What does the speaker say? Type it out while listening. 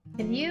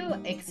Can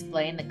you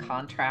explain the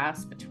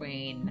contrast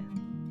between,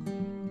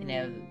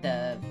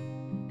 the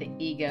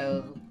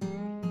ego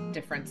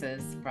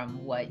differences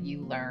from what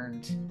you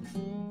learned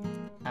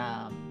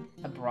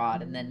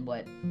abroad, and then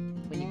what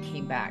when you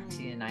came back to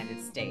the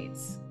United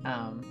States,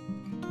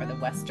 or the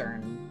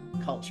Western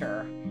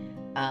culture?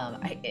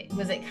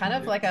 Was it kind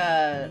of like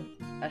a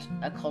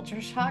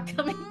culture shock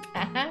coming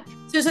back?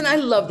 Susan, I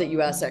love that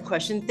you asked that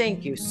question.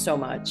 Thank you so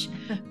much.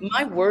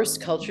 My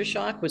worst culture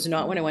shock was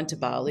not when I went to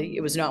Bali.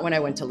 It was not when I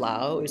went to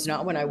Laos. It was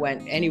not when I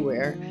went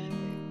anywhere.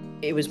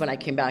 It was when I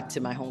came back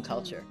to my home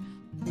culture.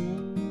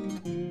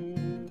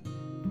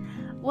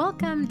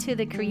 Welcome to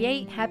the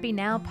Create Happy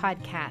Now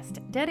podcast,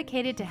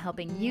 dedicated to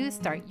helping you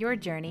start your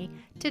journey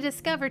to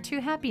discover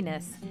true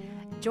happiness.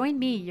 Join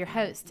me, your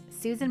host,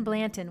 Susan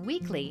Blanton,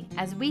 weekly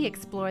as we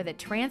explore the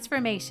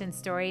transformation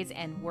stories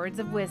and words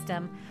of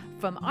wisdom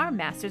from our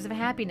masters of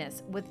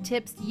happiness with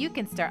tips you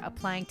can start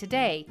applying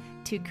today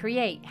to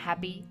create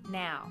happy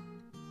now.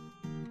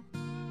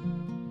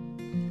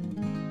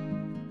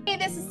 Hey,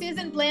 this is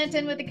Susan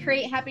Blanton with the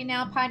Create Happy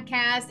Now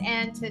podcast,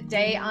 and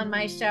today on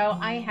my show,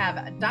 I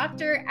have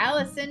Dr.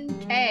 Alison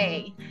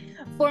Kay.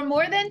 For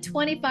more than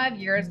 25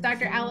 years,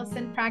 Dr.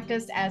 Alison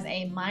practiced as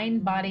a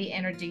mind-body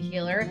energy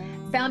healer,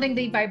 founding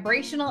the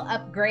Vibrational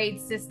Upgrade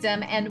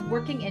System and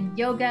working in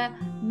yoga,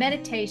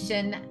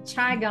 meditation,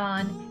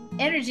 qigong,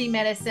 energy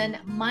medicine,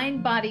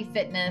 mind-body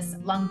fitness,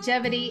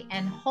 longevity,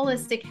 and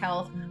holistic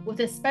health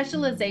with a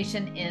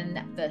specialization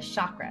in the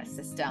chakra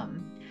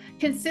system.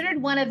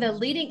 Considered one of the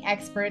leading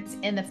experts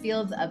in the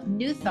fields of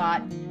new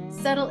thought,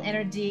 subtle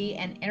energy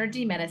and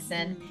energy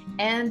medicine,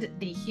 and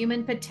the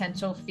human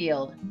potential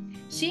field.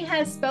 She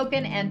has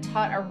spoken and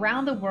taught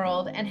around the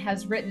world and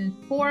has written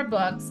 4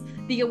 books,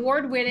 the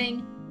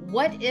award-winning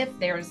What If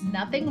There's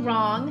Nothing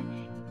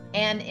Wrong,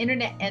 an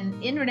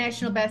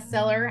international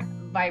bestseller,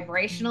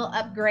 Vibrational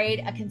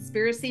Upgrade, A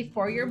Conspiracy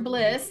for Your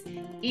Bliss,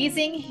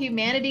 Easing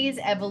Humanity's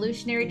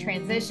Evolutionary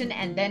Transition,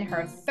 and then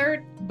her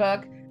 3rd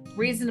book,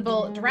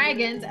 Reasonable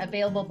Dragons,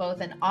 available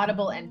both in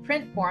Audible and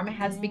print form,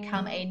 has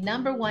become a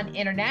 #1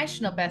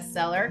 international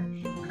bestseller.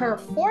 Her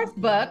 4th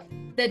book,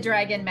 The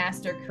Dragon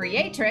Master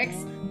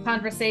Creatrix,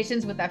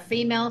 Conversations with a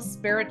Female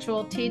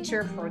Spiritual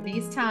Teacher for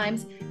These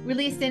Times,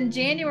 released in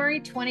January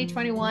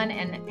 2021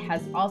 and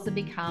has also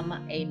become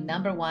a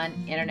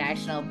 #1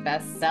 international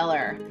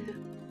bestseller.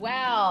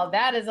 Wow,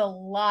 that is a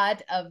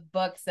lot of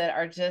books that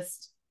are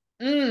just,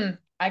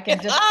 I can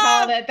just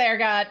tell that they're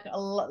got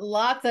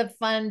lots of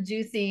fun,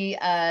 juicy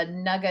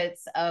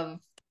nuggets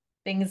of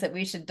things that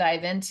we should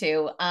dive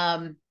into.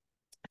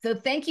 So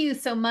thank you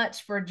so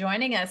much for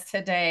joining us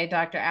today,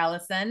 Dr.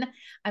 Alison.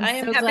 I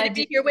am happy to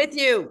be here with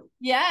you.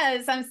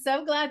 Yes, I'm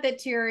so glad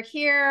that you're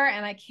here,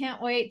 and I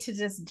can't wait to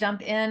just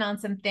jump in on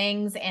some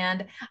things.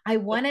 And I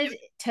wanted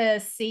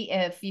to see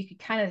if you could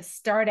kind of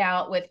start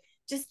out with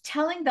just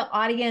telling the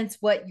audience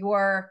what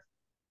your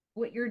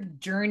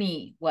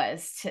journey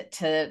was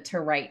to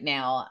right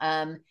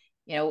now.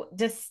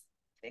 Just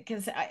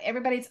because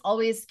everybody's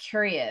always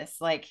curious,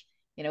 like,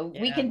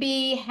 we can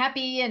be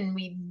happy and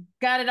we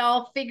got it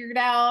all figured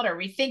out, or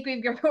we think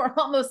we're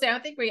almost there. I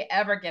don't think we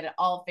ever get it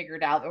all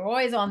figured out. We're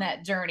always on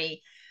that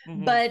journey.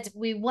 Mm-hmm. But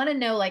we want to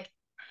know, like,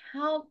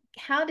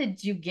 how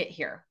did you get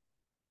here?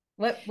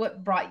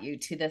 What brought you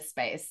to this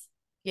space?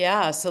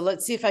 Yeah, so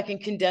let's see if I can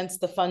condense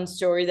the fun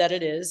story that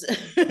it is.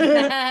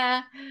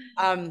 I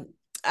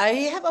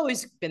have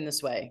always been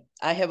this way.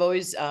 I have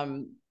always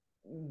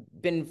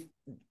been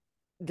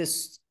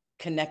this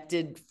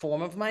connected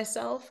form of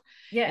myself.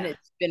 Yeah. And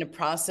it's been a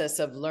process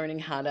of learning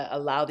how to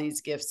allow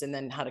these gifts and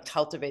then how to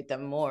cultivate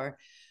them more.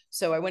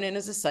 So I went in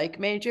as a psych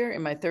major.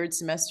 In my 3rd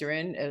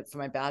semester for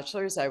my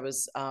bachelor's, I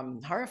was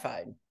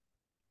horrified.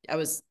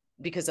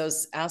 Because I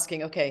was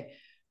asking, okay,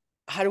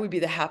 how do we be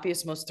the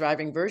happiest, most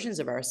thriving versions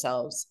of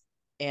ourselves?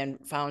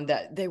 And found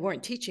that they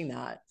weren't teaching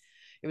that.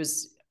 It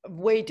was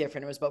way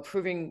different. It was about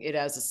proving it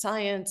as a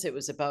science. It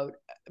was about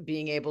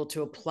being able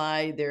to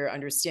apply their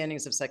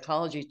understandings of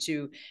psychology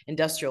to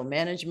industrial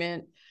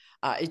management.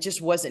 It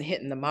just wasn't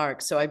hitting the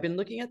mark. So I've been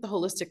looking at the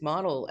holistic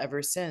model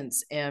ever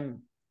since. And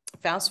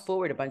fast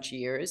forward a bunch of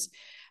years,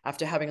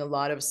 after having a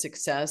lot of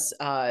success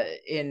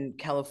in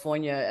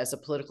California as a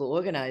political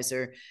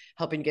organizer,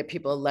 helping get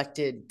people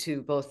elected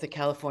to both the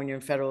California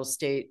and federal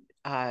state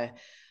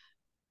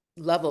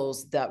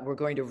levels that we're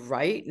going to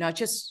write, not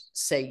just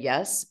say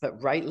yes,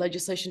 but write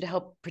legislation to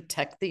help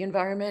protect the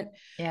environment.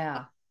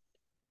 Yeah.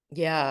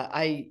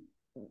 I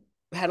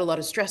had a lot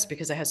of stress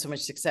because I had so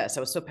much success.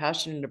 I was so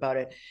passionate about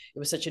it. It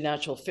was such a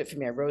natural fit for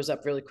me. I rose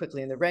up really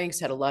quickly in the ranks,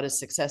 had a lot of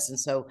success. And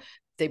so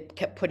they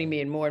kept putting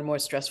me in more and more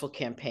stressful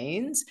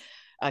campaigns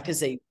because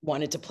they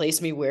wanted to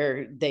place me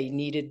where they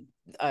needed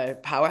a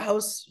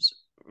powerhouse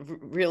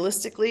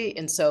realistically.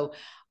 And so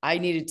I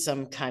needed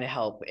some kind of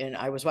help. And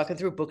I was walking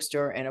through a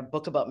bookstore and a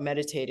book about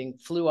meditating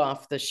flew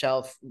off the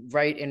shelf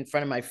right in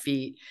front of my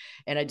feet.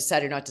 And I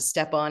decided not to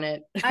step on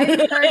it.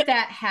 I've heard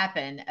that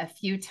happen a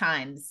few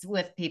times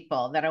with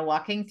people that are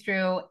walking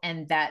through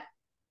and that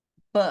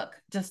book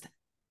just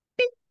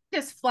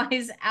just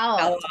flies out.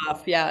 Fell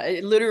off. Yeah.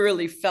 It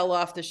literally fell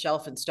off the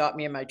shelf and stopped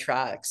me in my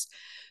tracks.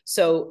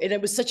 So, and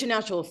it was such a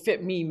natural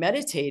fit, me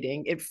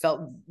meditating. It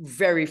felt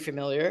very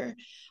familiar,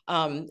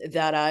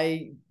 that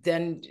I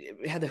then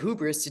had the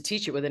hubris to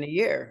teach it within a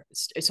year.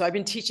 So I've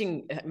been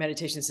teaching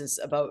meditation since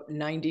about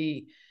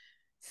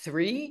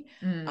 93.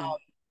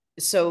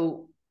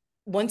 So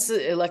once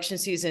the election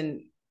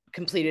season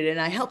completed, and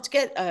I helped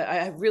get,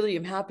 I really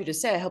am happy to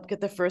say, I helped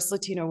get the first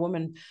Latino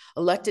woman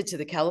elected to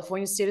the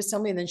California State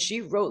Assembly. And then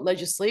she wrote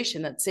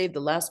legislation that saved the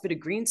last bit of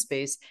green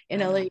space in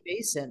LA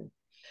Basin.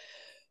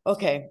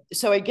 Okay,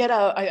 so I get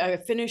out, I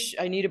finish,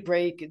 I need a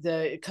break.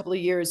 The couple of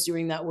years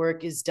doing that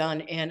work is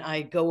done, and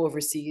I go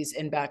overseas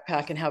and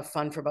backpack and have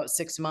fun for about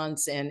 6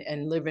 months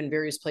and live in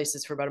various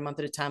places for about a month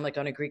at a time, like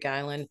on a Greek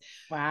island.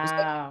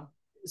 Wow.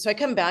 So I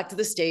come back to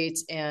the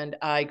States and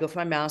I go for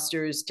my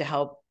master's to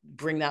help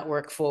bring that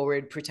work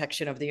forward,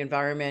 protection of the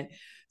environment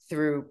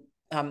through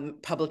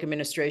public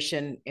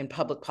administration and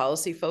public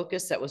policy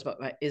focus. That was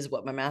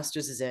what my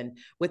master's is in,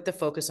 with the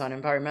focus on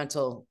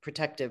environmental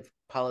protective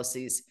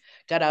policies.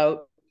 Got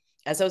out.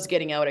 As I was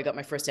getting out, I got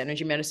my first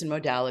energy medicine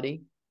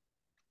modality.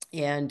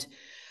 And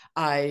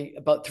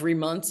about 3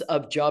 months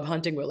of job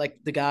hunting with like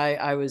the guy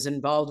I was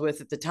involved with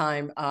at the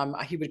time,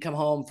 he would come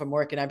home from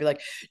work and I'd be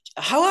like,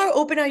 how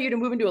open are you to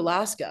moving to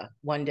Alaska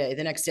one day?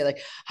 The next day,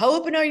 like, how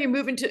open are you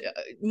moving to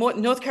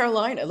North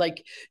Carolina?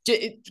 Like,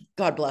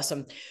 God bless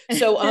him.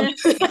 So,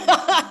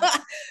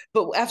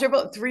 but after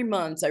about 3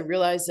 months, I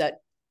realized that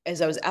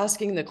as I was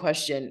asking the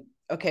question,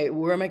 okay,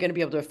 where am I going to be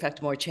able to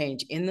affect more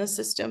change in the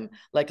system,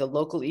 like a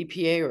local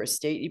EPA or a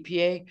state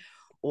EPA,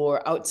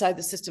 or outside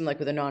the system, like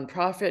with a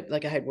nonprofit,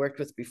 like I had worked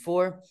with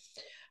before?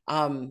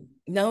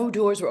 No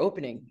doors were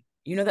opening.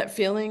 You know that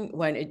feeling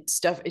when it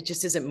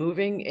just isn't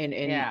moving, and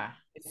yeah,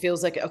 it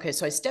feels like, okay.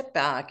 So I stepped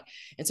back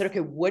and said,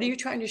 okay, what are you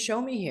trying to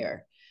show me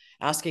here?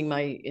 Asking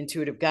my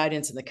intuitive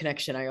guidance and the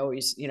connection I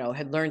always,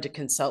 had learned to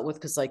consult with,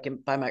 because like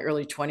by my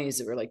early 20s,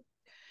 it were like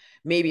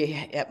maybe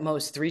at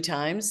most 3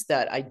 times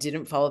that I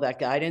didn't follow that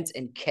guidance,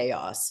 and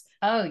chaos.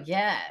 Oh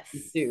yes,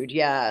 dude.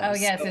 Yeah. Oh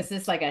yes, it's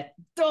just like I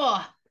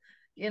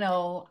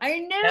know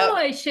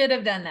I should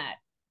have done that.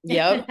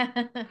 Yep.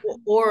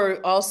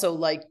 Or also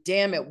like,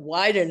 damn it,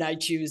 why didn't I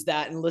choose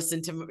that and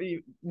listen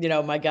to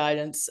my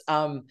guidance?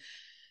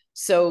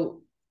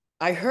 So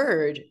I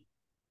heard,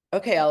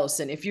 okay,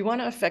 Alison, if you want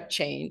to affect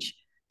change,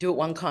 do it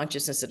one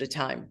consciousness at a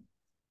time.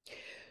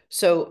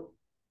 So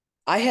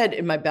I had,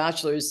 in my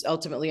bachelor's,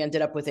 ultimately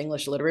ended up with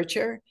English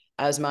literature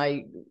as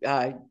my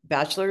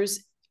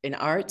bachelor's in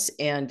arts,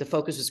 and the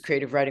focus was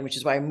creative writing, which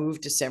is why I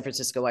moved to San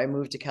Francisco. I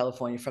moved to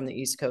California from the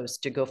East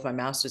Coast to go for my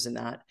master's in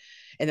that.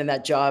 And then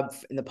that job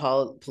in the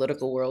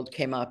political world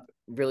came up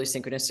really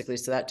synchronistically,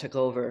 so that took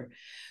over.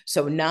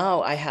 So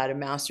now I had a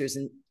master's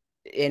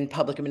in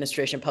public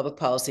administration, public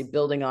policy,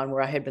 building on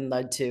where I had been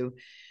led to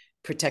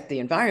protect the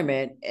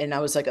environment. And I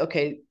was like,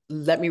 okay,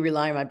 let me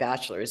rely on my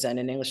bachelor's. And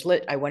in English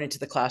Lit, I went into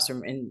the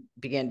classroom and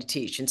began to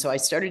teach. And so I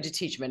started to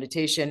teach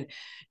meditation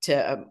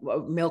to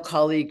a male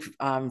colleague,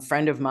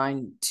 friend of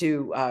mine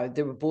too.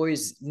 There were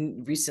boys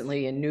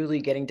recently and newly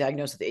getting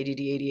diagnosed with ADD,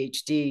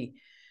 ADHD,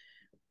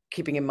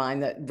 keeping in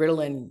mind that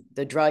Ritalin,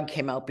 the drug,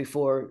 came out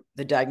before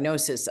the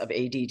diagnosis of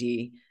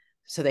ADD.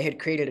 So they had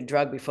created a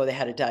drug before they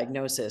had a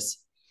diagnosis.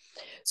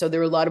 So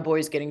there were a lot of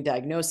boys getting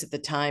diagnosed at the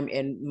time,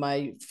 and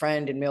my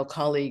friend and male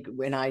colleague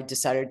and I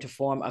decided to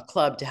form a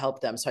club to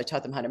help them. So I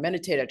taught them how to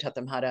meditate. I taught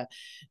them how to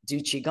do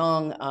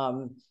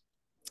Qigong.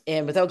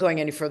 And without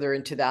going any further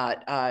into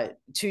that,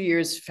 2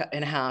 years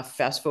and a half,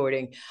 fast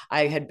forwarding,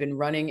 I had been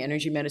running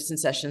energy medicine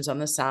sessions on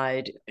the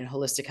side and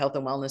holistic health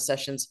and wellness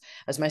sessions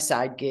as my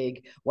side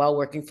gig while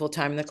working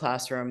full-time in the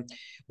classroom.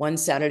 One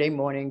Saturday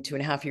morning,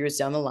 2.5 years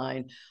down the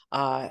line,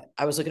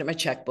 I was looking at my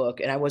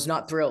checkbook and I was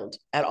not thrilled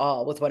at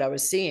all with what I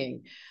was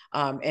seeing.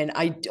 And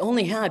I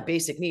only had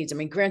basic needs. I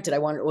mean, granted, I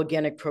wanted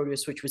organic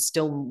produce, which was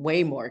still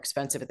way more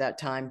expensive at that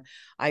time.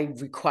 I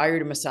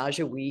required a massage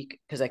a week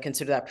because I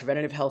consider that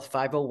preventative health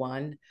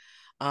 501.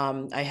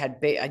 I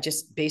had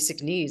just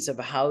basic needs of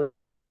how,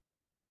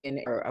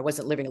 or I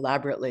wasn't living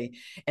elaborately,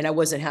 and I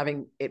wasn't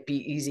having it be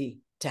easy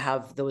to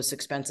have those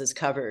expenses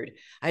covered.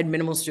 I had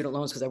minimal student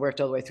loans because I worked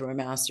all the way through my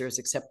master's,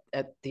 except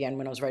at the end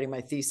when I was writing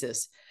my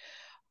thesis.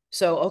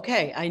 So,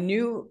 okay, I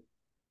knew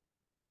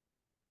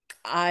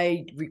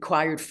I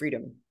required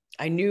freedom.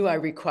 I knew I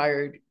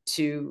required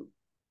to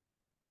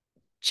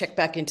check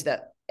back into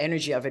that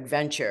energy of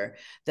adventure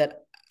that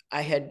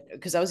I had,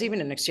 because I was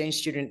even an exchange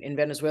student in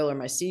Venezuela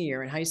my senior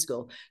year in high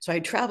school. So I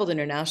had traveled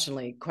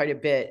internationally quite a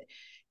bit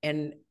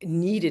and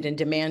needed and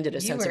demanded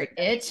a sense of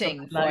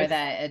itching for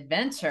that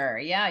adventure.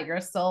 Yeah,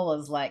 your soul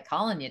is like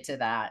calling you to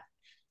that.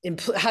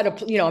 How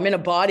to, I'm in a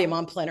body, I'm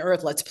on planet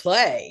Earth, let's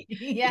play.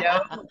 Yeah.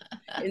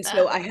 And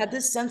so I had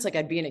this sense like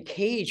I'd be in a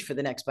cage for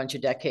the next bunch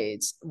of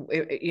decades,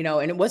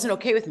 and it wasn't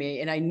okay with me.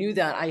 And I knew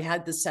that I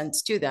had the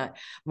sense too that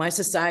my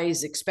society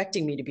is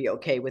expecting me to be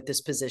okay with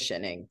this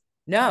positioning.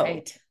 No,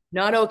 right.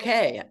 not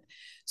okay.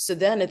 So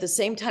then at the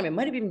same time, it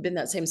might have even been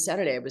that same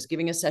Saturday, I was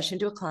giving a session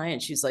to a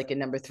client. She's like in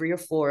number 3 or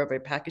 4 of a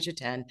package of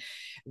 10,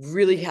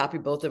 really happy,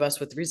 both of us,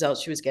 with the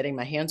results she was getting.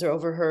 My hands are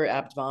over her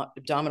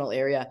abdominal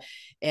area.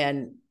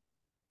 And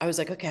I was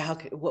like, okay,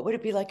 what would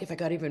it be like if I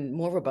got even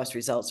more robust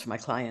results for my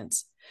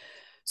clients?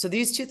 So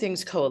these two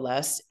things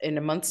coalesced. In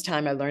a month's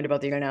time, I learned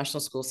about the international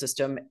school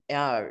system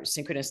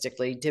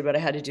synchronistically, did what I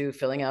had to do,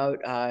 filling out,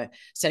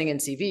 sending in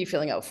CV,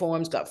 filling out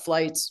forms, got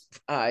flights,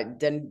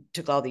 then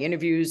took all the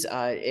interviews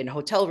in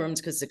hotel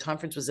rooms because the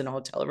conference was in a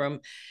hotel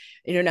room.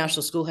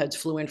 International school heads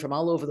flew in from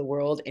all over the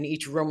world, and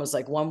each room was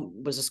like,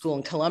 one was a school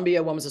in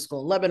Colombia, one was a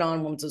school in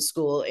Lebanon, one was a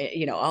school,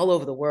 all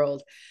over the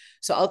world.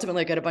 So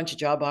ultimately, I got a bunch of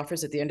job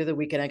offers. At the end of the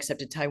weekend, I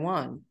accepted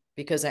Taiwan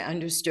because I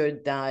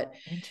understood that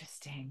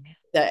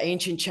the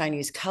ancient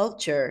Chinese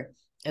culture,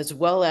 as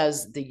well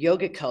as the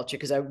yoga culture,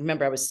 because I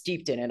remember I was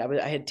steeped in it.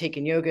 I had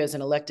taken yoga as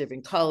an elective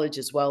in college,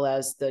 as well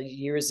as the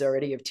years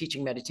already of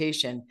teaching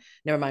meditation.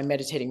 Never mind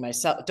meditating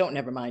myself. Don't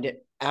never mind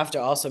it. After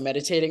also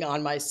meditating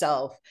on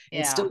myself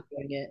and still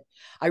doing it,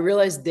 I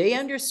realized they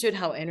understood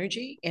how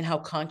energy and how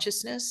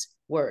consciousness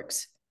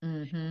works,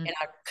 and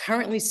are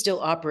currently still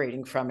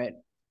operating from it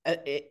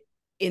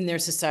in their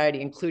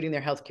society, including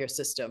their healthcare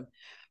system.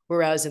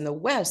 Whereas in the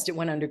West, it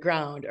went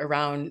underground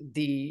around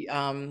the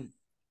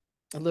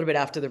a little bit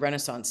after the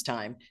Renaissance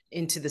time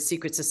into the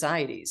secret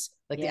societies,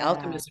 like the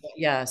alchemists.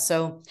 Yeah.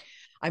 So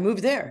I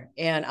moved there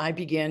and I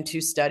began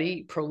to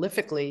study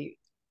prolifically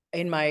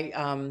in my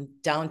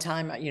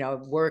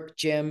downtime, work,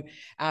 gym.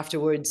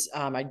 Afterwards,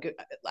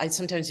 I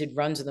sometimes did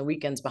runs on the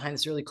weekends behind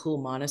this really cool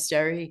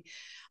monastery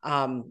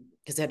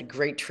because they had a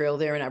great trail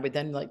there. And I would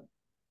then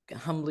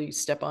humbly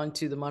step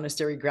onto the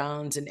monastery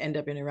grounds and end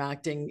up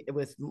interacting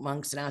with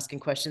monks and asking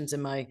questions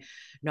in my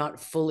not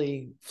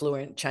fully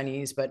fluent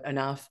Chinese, but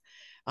enough.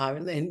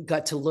 And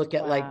got to look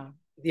at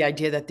the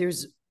idea that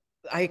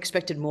I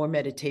expected more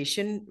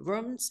meditation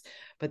rooms,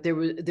 but there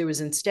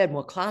was instead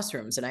more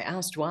classrooms. And I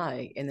asked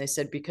why. And they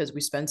said, because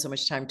we spend so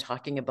much time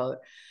talking about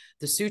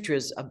the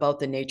sutras, about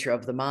the nature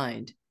of the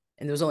mind.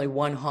 And there was only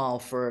one hall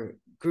for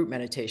group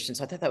meditation.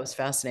 So I thought that was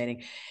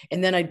fascinating.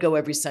 And then I'd go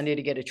every Sunday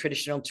to get a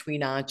traditional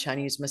Tuina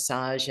Chinese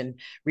massage and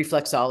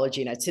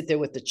reflexology. And I'd sit there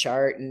with the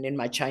chart. And in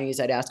my Chinese,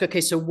 I'd ask, okay,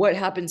 so what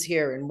happens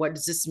here? And what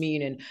does this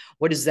mean? And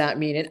what does that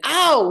mean? And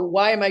ow,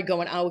 why am I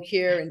going out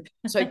here? And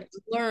so I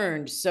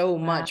learned so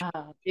much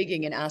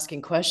digging and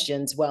asking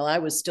questions while I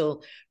was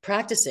still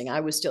practicing.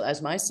 I was still,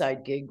 as my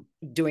side gig,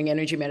 doing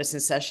energy medicine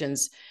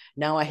sessions.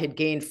 Now I had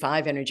gained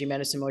 5 energy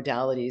medicine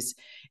modalities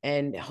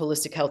and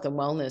holistic health and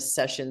wellness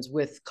sessions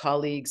with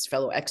colleagues,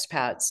 fellow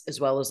expats, as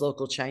well as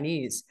local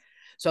Chinese.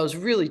 So I was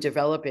really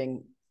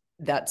developing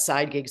that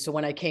side gig. So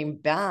when I came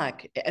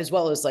back, as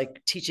well as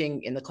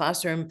teaching in the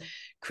classroom,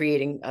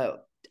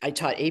 I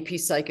taught AP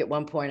Psych at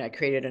one point. I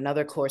created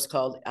another course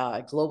called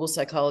Global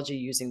Psychology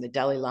using the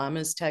Dalai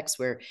Lama's text,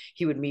 where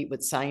he would meet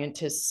with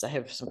scientists. I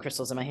have some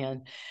crystals in my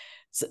hand.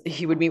 So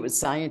he would meet with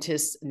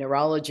scientists,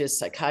 neurologists,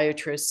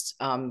 psychiatrists,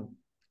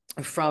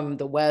 from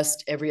the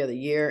West every other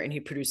year, and he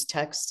produced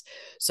texts.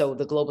 So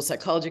the Global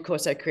Psychology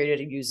course I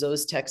created, I used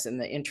those texts in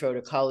the Intro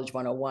to College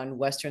 101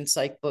 Western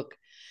Psych book.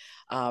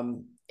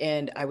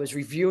 And I was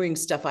reviewing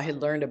stuff I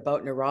had learned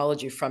about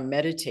neurology from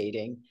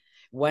meditating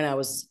when I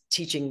was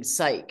teaching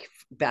psych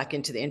back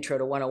into the Intro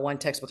to 101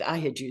 textbook I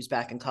had used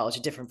back in college,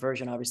 a different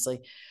version,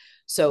 obviously.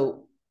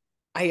 So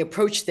I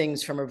approached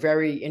things from a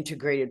very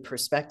integrated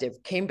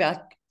perspective, came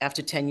back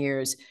after 10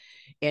 years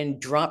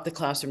and dropped the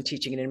classroom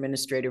teaching and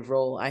administrative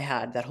role I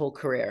had that whole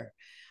career,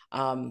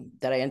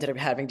 that I ended up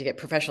having to get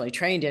professionally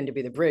trained in to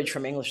be the bridge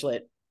from English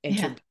Lit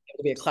into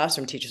to be a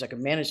classroom teacher, so I could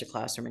manage the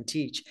classroom and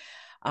teach.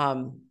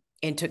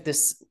 And took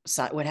this,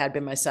 what had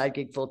been my side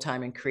gig full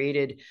time, and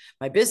created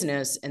my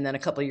business. And then a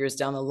couple of years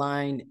down the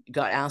line,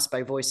 got asked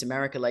by Voice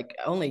America,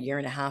 only a year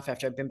and a half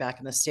after I've been back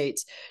in the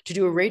States, to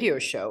do a radio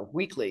show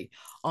weekly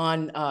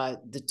on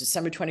the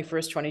December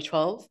 21st,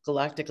 2012,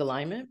 Galactic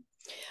Alignment.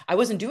 I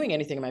wasn't doing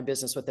anything in my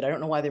business with it. I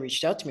don't know why they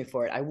reached out to me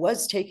for it. I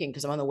was taking,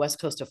 because I'm on the west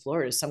coast of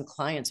Florida, some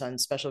clients on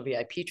special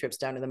VIP trips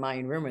down to the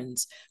Mayan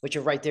ruins, which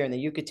are right there in the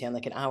Yucatan,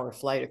 like an hour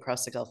flight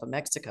across the Gulf of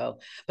Mexico.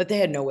 But they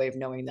had no way of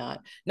knowing that.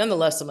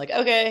 Nonetheless, I'm like,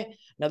 okay,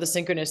 another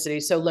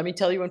synchronicity. So let me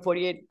tell you, in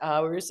 48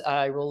 hours,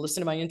 I will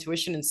listen to my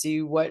intuition and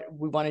see what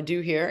we want to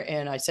do here.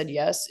 And I said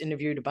yes,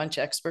 interviewed a bunch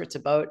of experts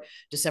about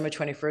December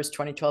 21st,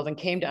 2012, and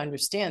came to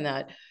understand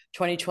that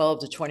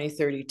 2012 to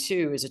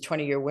 2032 is a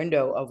 20-year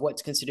window of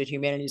what's considered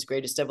humanity's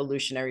greatest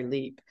evolutionary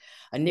leap.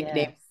 A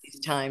nickname of these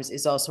times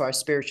is also our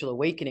spiritual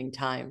awakening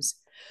times.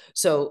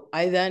 So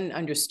I then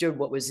understood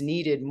what was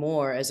needed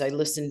more as I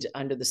listened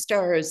under the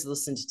stars,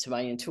 listened to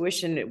my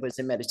intuition. It was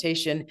in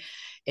meditation,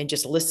 and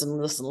just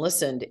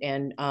listened.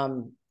 And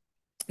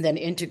then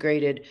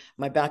integrated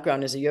my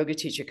background as a yoga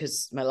teacher,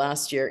 because my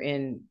last year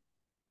in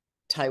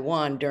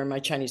Taiwan during my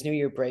Chinese New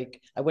Year break,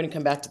 I wouldn't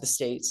come back to the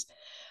States.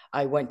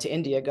 I went to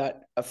India, got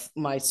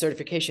my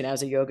certification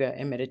as a yoga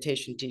and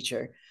meditation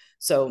teacher.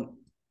 So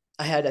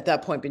I had at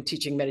that point been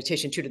teaching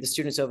meditation too to the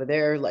students over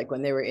there, like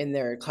when they were in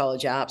their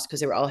college apps, because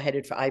they were all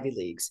headed for Ivy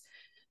Leagues.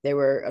 They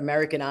were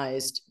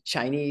Americanized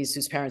Chinese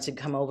whose parents had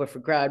come over for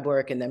grad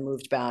work and then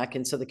moved back.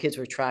 And so the kids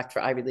were tracked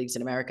for Ivy Leagues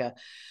in America.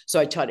 So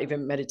I taught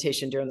even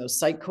meditation during those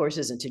psych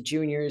courses and to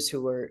juniors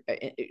who were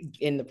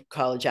in the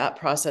college app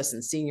process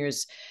and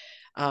seniors.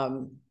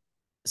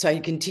 So I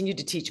continued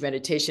to teach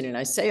meditation. And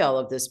I say all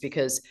of this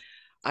because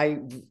I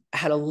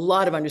had a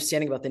lot of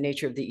understanding about the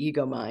nature of the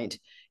ego mind,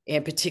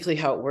 and particularly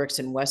how it works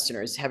in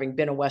Westerners, having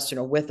been a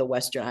Westerner with a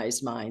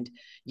Westernized mind,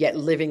 yet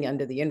living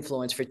under the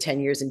influence for 10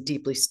 years and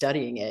deeply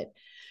studying it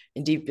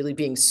and deeply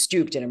being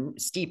steeped and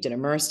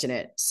immersed in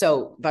it.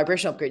 So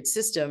vibrational upgrade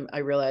system, I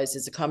realized,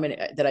 is a common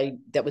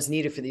that was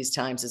needed for these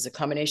times, is a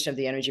combination of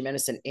the energy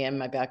medicine and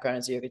my background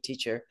as a yoga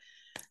teacher,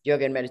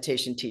 yoga and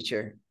meditation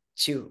teacher,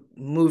 to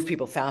move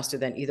people faster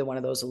than either one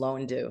of those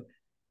alone do,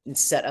 and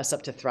set us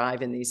up to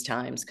thrive in these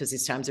times, because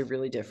these times are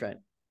really different.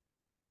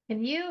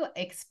 Can you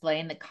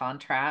explain the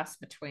contrast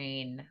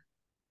between,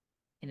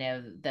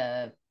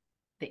 the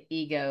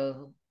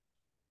ego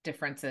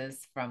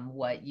differences from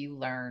what you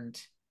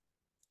learned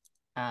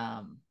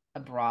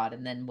abroad,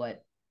 and then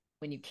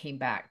when you came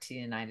back to the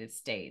United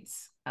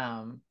States,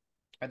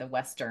 or the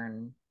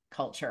Western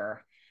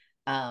culture?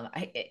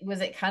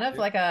 Was it kind of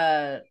like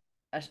a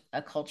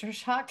culture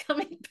shock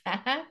coming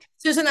back?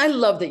 Susan, I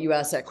love that you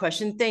asked that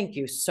question. Thank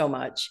you so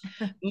much.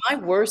 My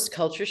worst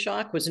culture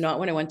shock was not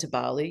when I went to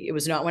Bali. It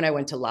was not when I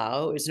went to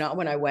Laos. It was not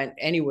when I went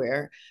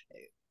anywhere.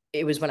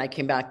 It was when I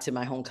came back to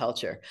my home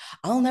culture.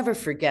 I'll never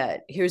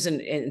forget. Here's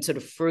and sort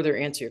of further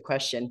answer your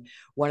question.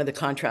 One of the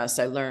contrasts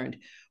I learned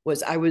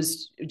was I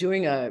was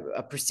doing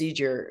a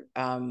procedure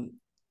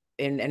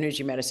in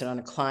energy medicine on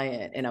a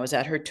client, and I was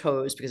at her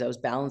toes because I was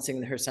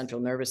balancing her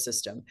central nervous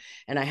system.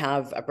 And I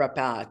have, I brought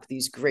back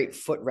these great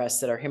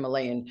footrests that are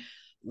Himalayan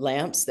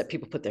lamps that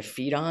people put their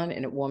feet on,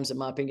 and it warms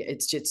them up, and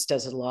it just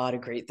does a lot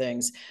of great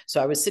things.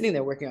 So I was sitting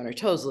there working on her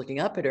toes,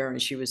 looking up at her,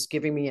 and she was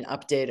giving me an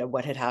update of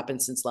what had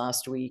happened since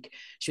last week.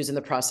 She was in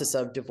the process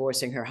of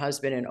divorcing her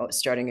husband and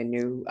starting a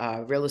new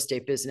real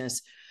estate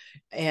business.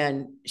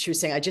 And she was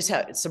saying, I just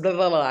have, so blah,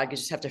 blah, blah, I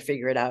just have to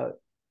figure it out.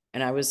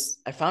 And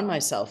I found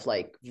myself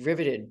like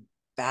riveted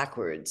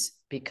backwards,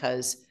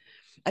 because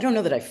I don't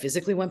know that I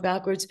physically went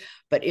backwards,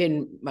 but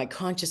in my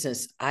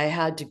consciousness, I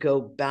had to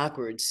go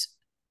backwards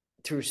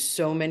through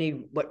so many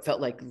what felt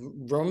like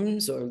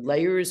rooms or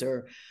layers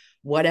or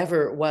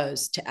whatever it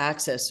was to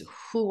access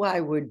who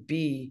I would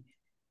be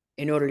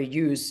in order to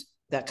use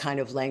that kind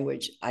of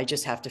language. I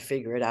just have to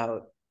figure it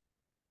out.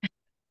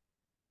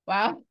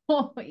 Wow.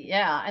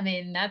 Yeah. I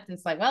mean, that's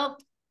just like, well,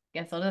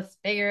 guess I'll just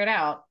figure it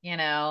out,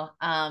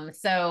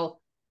 so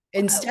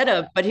instead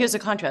of, but here's a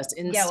contrast.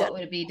 Yeah, what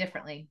would it be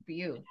differently for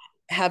you?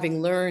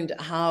 Having learned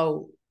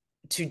how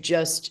to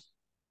just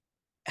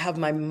have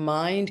my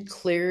mind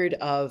cleared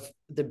of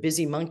the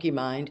busy monkey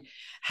mind,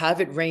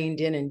 have it reined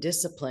in and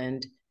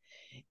disciplined,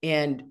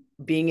 and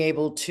being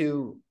able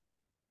to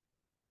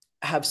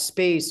have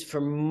space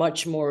for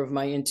much more of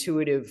my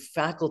intuitive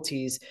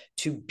faculties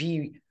to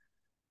be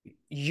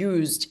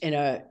used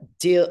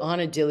on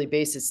a daily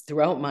basis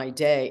throughout my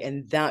day,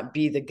 and that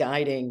be the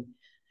guiding,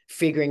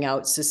 figuring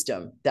out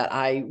system that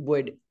I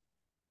would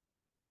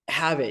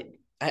have it.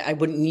 I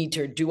wouldn't need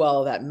to do all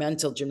of that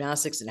mental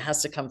gymnastics, and it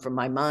has to come from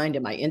my mind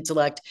and my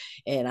intellect,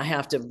 and I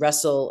have to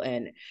wrestle.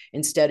 And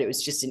instead, it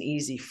was just an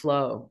easy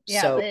flow.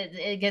 Yeah, so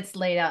it gets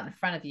laid out in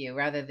front of you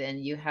rather than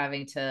you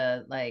having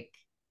to like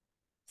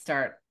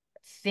start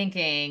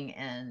thinking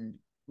and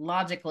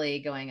logically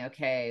going,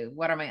 okay,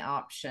 what are my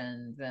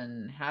options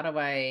and how do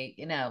I,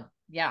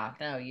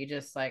 you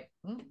just like,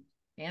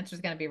 the answer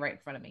is going to be right in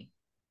front of me.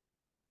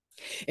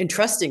 And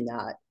trusting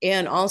that.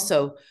 And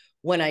also,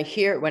 when I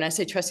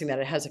say trusting that,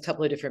 it has a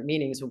couple of different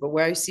meanings, but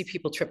where I see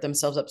people trip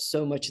themselves up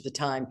so much of the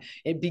time,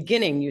 in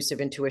beginning use of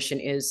intuition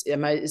is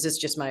this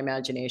just my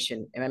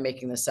imagination? Am I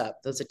making this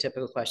up? Those are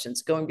typical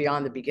questions. Going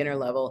beyond the beginner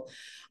level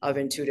of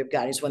intuitive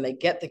guidance, when they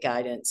get the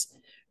guidance,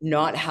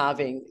 not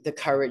having the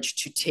courage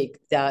to take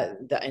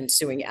the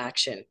ensuing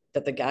action,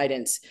 that the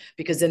guidance,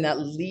 because then that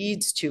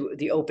leads to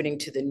the opening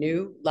to the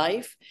new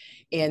life.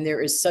 And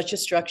there is such a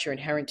structure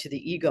inherent to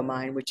the ego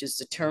mind, which is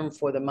the term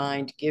for the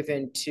mind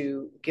given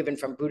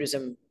from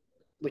Buddhism,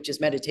 which is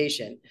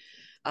meditation.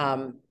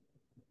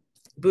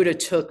 Buddha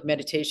took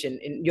meditation.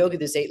 In yoga,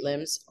 there's 8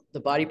 limbs. The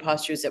body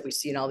postures that we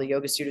see in all the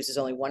yoga studios is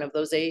only one of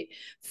those 8.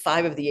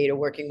 5 of the 8 are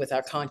working with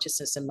our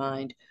consciousness and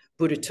mind.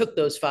 Buddha took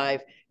those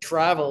 5,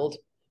 traveled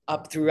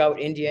up throughout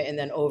India and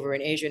then over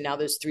in Asia. Now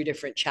there's 3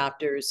 different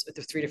chapters,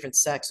 the 3 different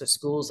sects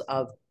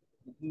or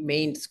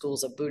main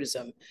schools of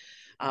Buddhism,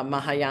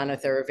 Mahayana,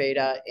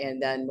 Theravada,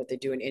 and then what they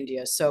do in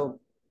India. So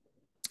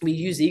we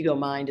use ego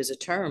mind as a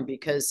term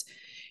because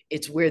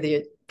it's where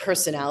the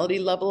personality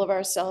level of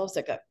ourselves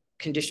that got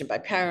conditioned by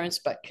parents,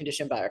 but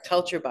conditioned by our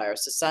culture, by our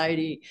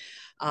society,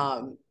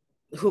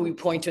 who we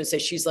point to and say,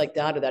 she's like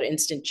that, or that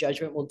instant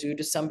judgment will do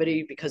to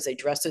somebody because they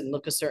dress it and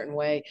look a certain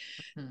way.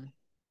 Mm-hmm.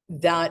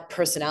 That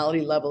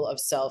personality level of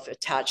self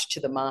attached to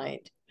the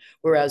mind.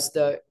 Whereas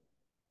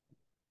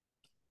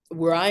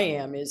where I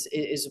am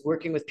is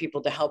working with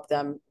people to help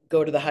them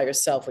go to the higher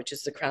self, which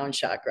is the crown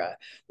chakra,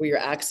 where you're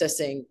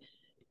accessing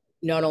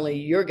not only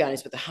your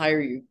guidance, but the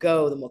higher you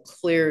go, the more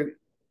clear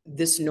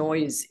this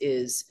noise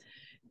is,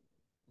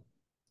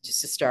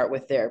 just to start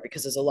with there,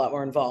 because there's a lot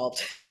more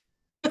involved.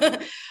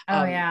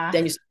 Yeah.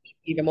 Then you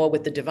even more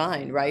with the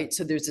divine, right?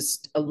 So there's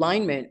this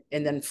alignment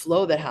and then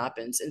flow that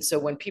happens. And so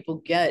when people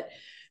get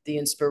the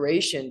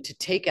inspiration to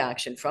take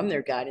action from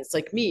their guidance,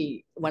 like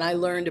me, when I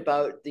learned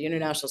about the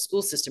international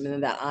school system and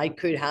then that I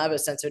could have a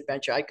sense of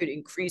adventure, I could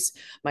increase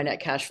my net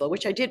cash flow,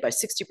 which I did by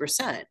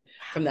 60%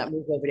 from that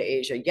move over to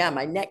Asia. Yeah,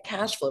 my net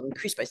cash flow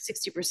increased by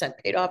 60%,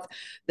 paid off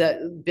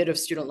the bit of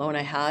student loan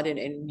I had,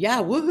 and yeah,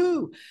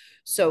 woohoo.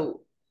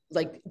 So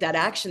like that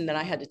action that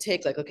I had to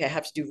take, like, okay, I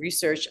have to do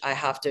research. I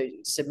have to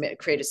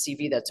create a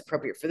CV that's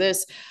appropriate for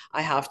this.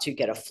 I have to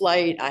get a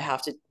flight. I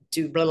have to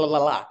do blah, blah, blah,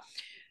 blah.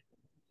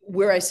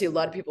 Where I see a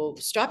lot of people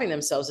stopping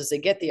themselves is they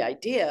get the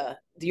idea,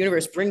 the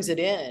universe brings it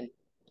in,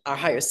 our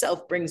higher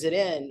self brings it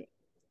in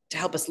to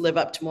help us live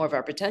up to more of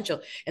our potential,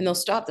 and they'll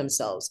stop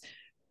themselves.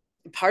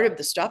 Part of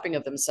the stopping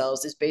of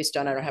themselves is based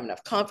on, I don't have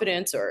enough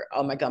confidence, or,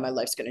 oh my God, my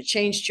life's going to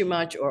change too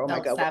much, or, oh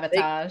my God, what they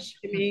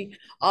to me,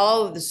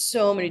 all of the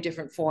so many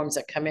different forms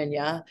that come in.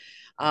 Yeah.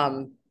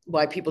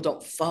 Why people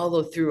don't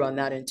follow through on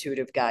that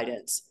intuitive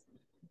guidance.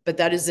 But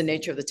that is the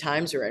nature of the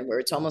times we're in, where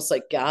it's almost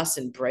like gas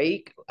and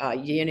brake,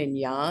 yin and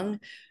yang,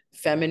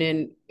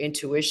 feminine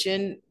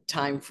intuition,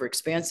 time for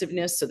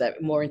expansiveness so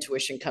that more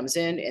intuition comes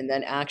in, and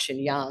then action,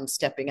 yang,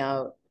 stepping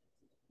out.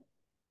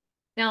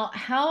 Now,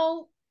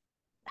 how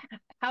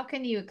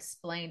can you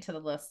explain to the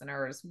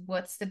listeners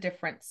what's the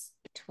difference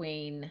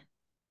between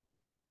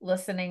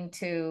listening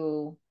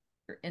to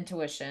your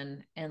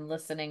intuition and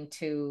listening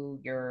to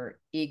your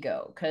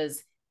ego?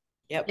 Because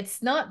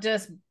it's not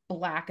just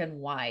black and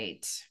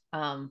white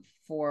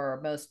for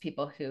most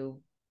people who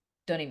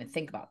don't even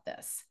think about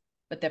this.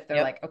 But if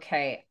they're like,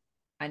 okay,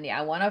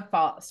 I want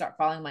to start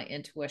following my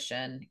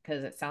intuition,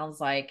 because it sounds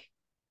like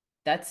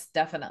that's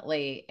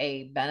definitely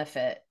a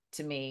benefit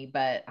to me,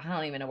 but I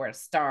don't even know where to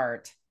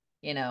start.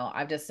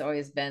 I've just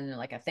always been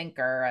like a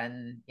thinker,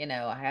 and,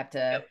 I have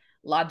to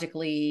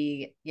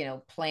logically,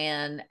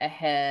 plan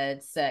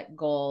ahead, set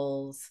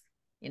goals,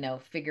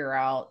 figure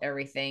out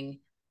everything.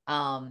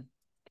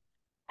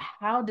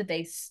 How did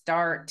they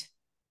start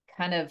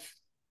kind of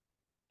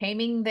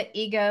taming the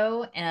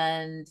ego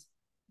and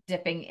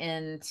dipping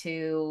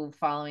into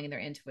following their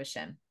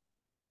intuition?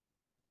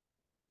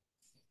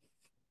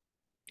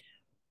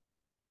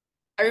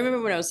 I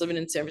remember when I was living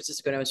in San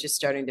Francisco and I was just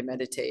starting to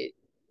meditate,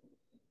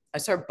 I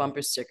saw a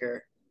bumper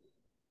sticker.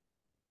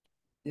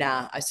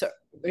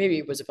 Maybe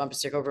it was a bumper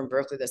sticker over in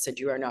Berkeley that said,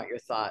 "You are not your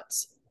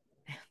thoughts."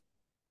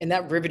 And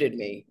that riveted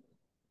me,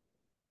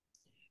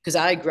 because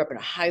I grew up in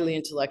a highly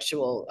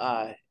intellectual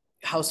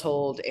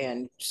household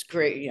and just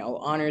great,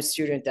 honors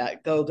student,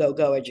 that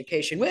go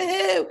education.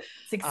 Woohoo!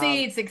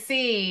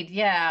 Succeed.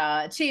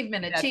 Yeah.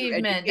 Achievement,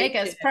 make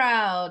us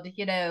proud,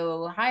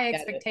 high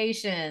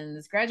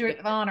expectations, graduate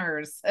with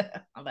honors,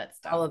 all that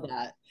stuff. All of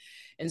that.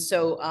 And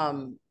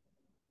so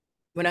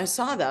when I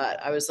saw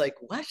that, I was like,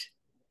 what?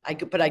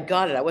 But I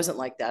got it. I wasn't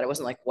like that. I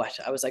wasn't like, what?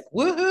 I was like,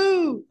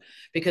 woohoo!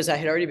 Because I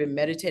had already been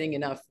meditating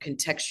enough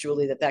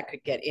contextually that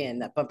could get in,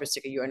 that bumper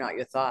sticker, "You are not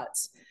your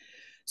thoughts."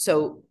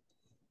 So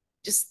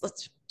just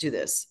let's do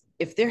this.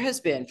 If there has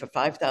been for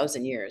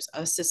 5,000 years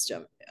a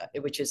system,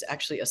 which is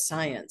actually a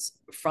science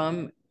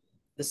from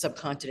the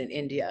subcontinent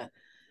India,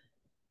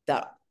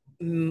 that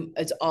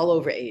it's all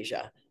over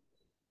Asia,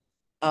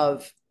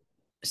 of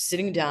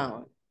sitting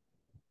down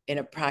in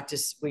a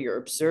practice where you're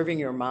observing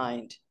your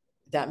mind,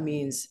 that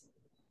means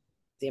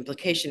the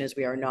implication is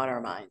we are not our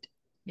mind.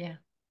 Yeah.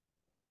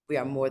 We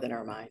are more than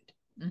our mind.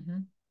 Mm-hmm.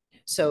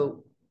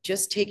 So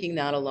just taking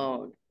that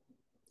alone,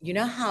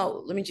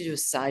 let me do a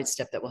side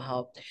step that will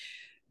help.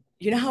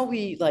 You know how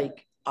we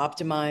like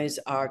optimize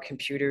our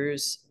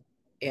computers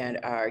and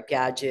our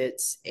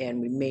gadgets,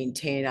 and we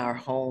maintain our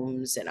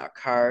homes and our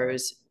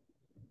cars?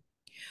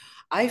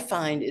 I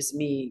find, is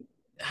me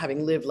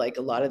having lived like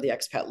a lot of the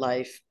expat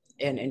life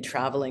and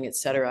traveling,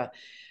 etc.,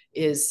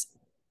 is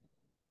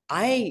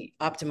I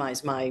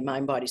optimize my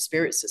mind, body,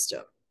 spirit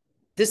system.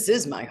 This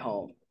is my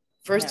home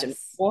first and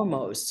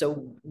foremost.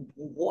 So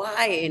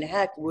why in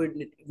heck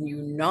would you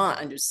not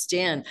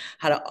understand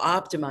how to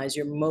optimize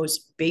your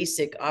most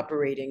basic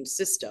operating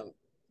system?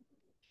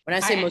 When I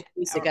say most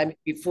basic, I mean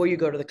before you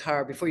go to the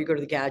car, before you go to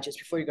the gadgets,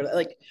 before you go to,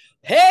 like,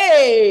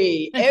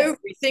 hey,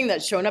 everything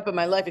that's shown up in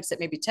my life except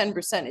maybe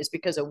 10% is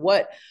because of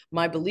what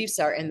my beliefs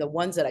are, and the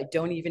ones that I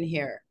don't even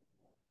hear.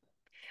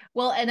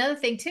 Well, another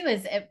thing too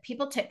is if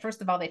people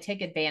first of all, they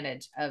take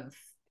advantage of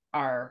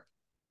our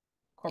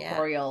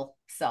corporeal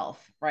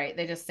self, right?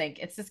 They just think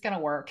it's just going to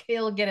work.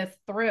 It'll get us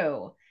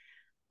through.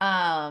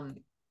 And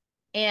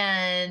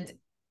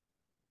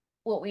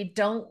what we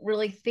don't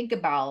really think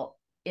about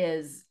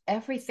is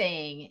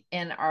everything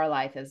in our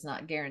life is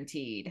not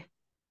guaranteed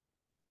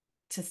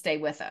to stay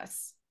with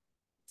us.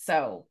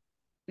 So,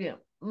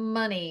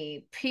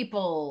 money,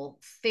 people,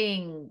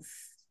 things,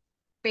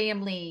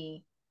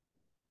 family,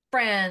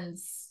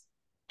 friends,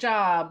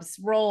 jobs,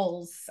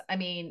 roles. I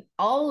mean,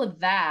 all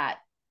of that,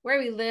 where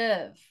we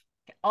live,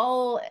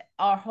 all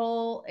our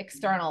whole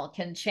external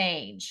can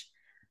change.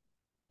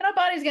 And our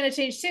body's going to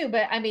change too.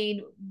 But I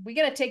mean, we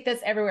got to take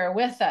this everywhere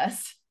with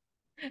us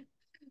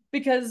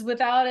because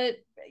without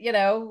it, we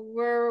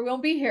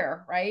won't be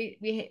here, right?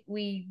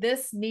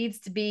 This needs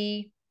to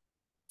be,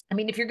 I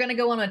mean, if you're going to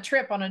go on a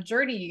trip, on a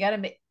journey, you got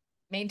to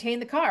maintain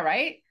the car,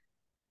 right?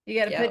 You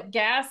got to put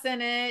gas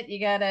in it. You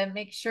got to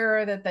make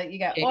sure that you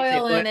got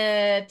oil in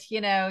it.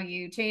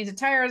 You change the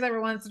tires every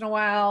once in a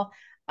while.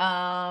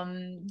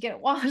 Get it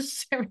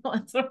washed every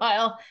once in a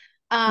while.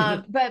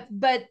 But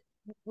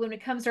when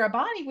it comes to our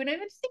body, we don't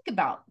even think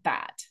about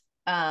that.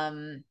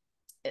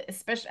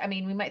 Especially, I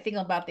mean, we might think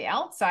about the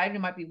outside. We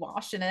might be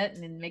washing it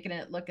and making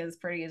it look as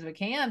pretty as we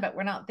can, but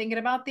we're not thinking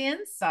about the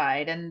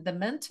inside and the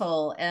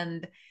mental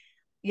and,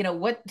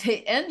 what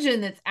the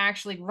engine that's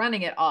actually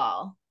running it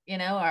all,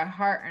 our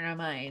heart and our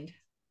mind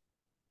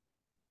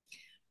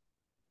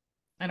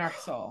and our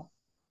soul.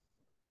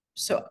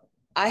 So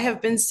I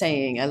have been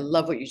saying, I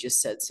love what you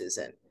just said,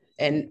 Susan.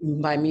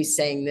 And by me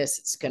saying this,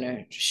 it's going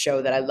to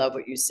show that I love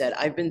what you said.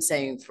 I've been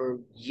saying for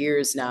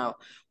years now,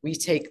 we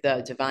take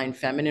the divine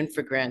feminine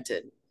for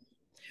granted.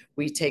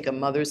 We take a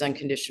mother's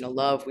unconditional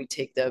love. We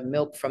take the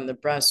milk from the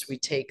breast. We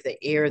take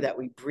the air that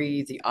we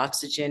breathe, the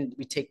oxygen.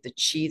 We take the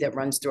chi that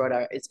runs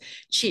throughout it's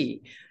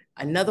chi.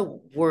 Another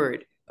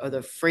word or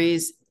the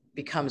phrase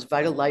becomes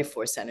vital life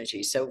force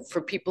energy. So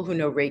for people who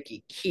know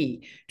Reiki,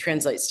 Ki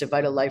translates to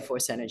vital life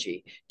force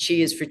energy. Chi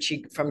is for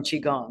chi, from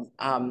Qigong,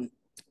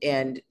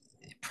 and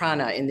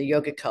prana in the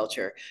yoga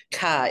culture,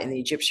 Ka in the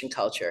Egyptian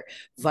culture,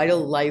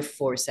 vital life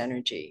force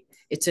energy.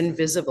 It's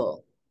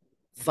invisible,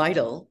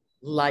 vital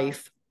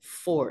life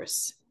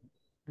force.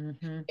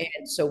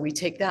 And so we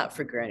take that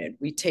for granted.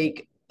 We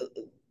take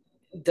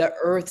the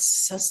earth's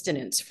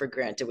sustenance for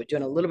granted. We're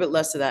doing a little bit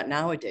less of that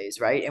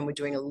nowadays, right? And we're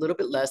doing a little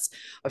bit less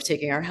of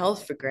taking our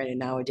health for granted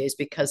nowadays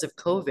because of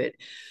COVID.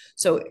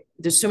 So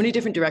there's so many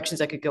different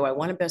directions I could go. I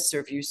want to best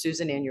serve you,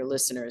 Susan, and your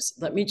listeners.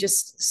 Let me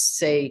just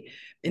say,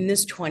 in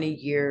this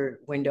 20-year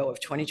window of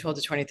 2012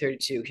 to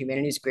 2032,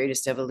 humanity's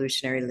greatest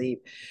evolutionary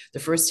leap, the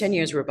first 10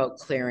 years were about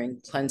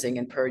clearing, cleansing,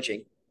 and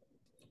purging.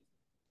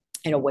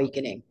 And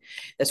awakening.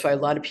 That's why a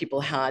lot of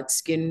people had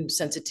skin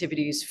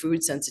sensitivities, food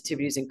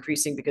sensitivities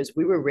increasing because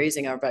we were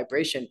raising our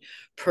vibration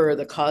per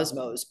the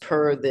cosmos,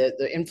 per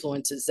the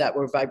influences that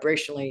were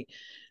vibrationally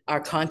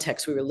our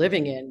context we were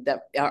living in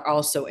that are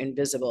also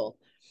invisible.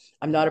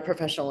 I'm not a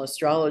professional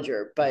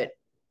astrologer, but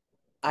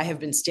I have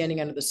been standing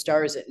under the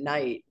stars at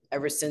night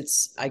ever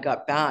since I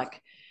got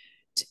back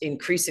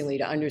increasingly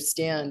to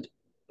understand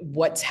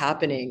what's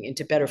happening and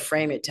to better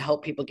frame it to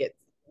help people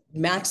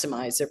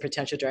maximize their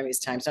potential during these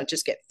times, not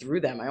just get through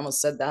them. I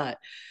almost said that.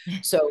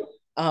 So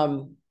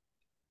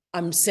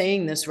I'm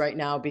saying this right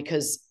now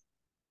because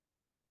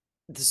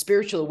the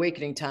spiritual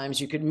awakening times,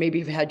 you could maybe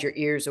have had your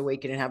ears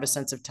awaken and have a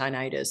sense of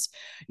tinnitus.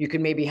 You could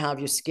maybe have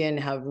your skin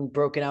having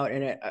broken out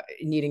and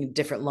needing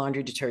different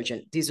laundry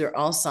detergent. These are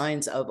all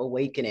signs of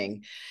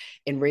awakening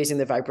and raising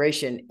the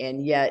vibration.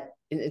 And yet,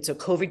 and so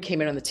COVID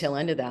came in on the tail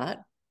end of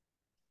that.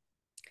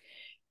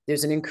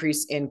 There's an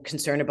increase in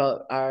concern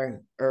about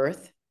our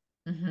earth.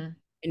 And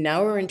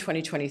now we're in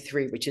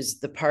 2023, which is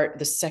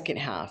the second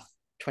half,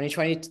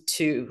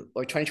 2022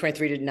 or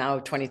 2023 to now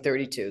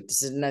 2032.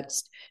 This is the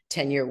next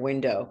 10-year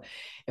window.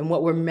 And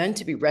what we're meant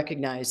to be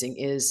recognizing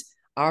is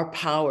our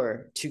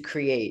power to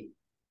create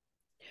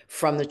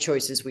from the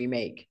choices we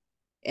make.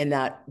 And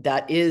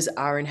that is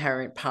our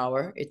inherent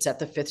power. It's at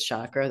the fifth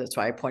chakra. That's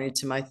why I pointed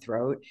to my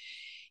throat.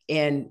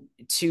 And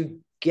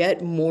to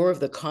get more of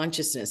the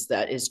consciousness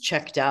that is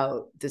checked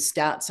out. The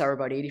stats are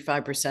about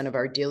 85% of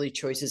our daily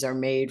choices are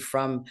made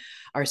from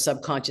our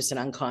subconscious and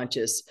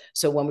unconscious.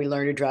 So when we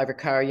learn to drive a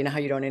car, you know how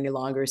you don't any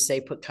longer say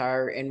put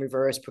car in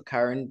reverse, put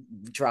car in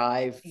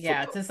drive.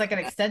 Yeah, it's just like an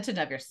extension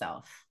of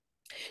yourself.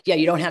 Yeah,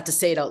 you don't have to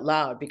say it out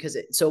loud because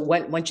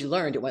once you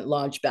learned, it went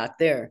lodged back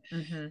there.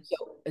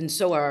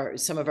 So are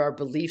some of our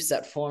beliefs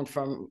that formed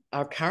from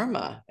our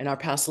karma and our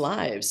past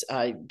lives,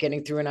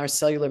 getting through in our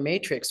cellular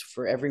matrix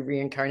for every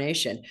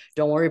reincarnation.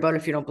 Don't worry about it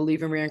if you don't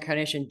believe in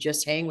reincarnation,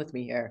 just hang with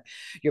me here.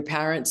 Your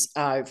parents,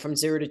 from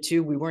 0 to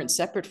 2, we weren't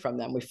separate from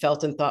them. We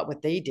felt and thought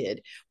what they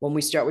did. When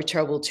we start with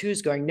terrible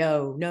twos going,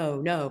 no, no,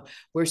 no,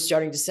 we're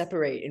starting to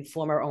separate and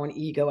form our own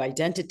ego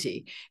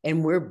identity.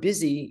 And we're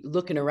busy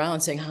looking around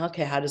saying,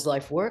 okay, how does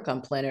life work on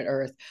planet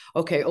Earth?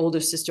 Okay, older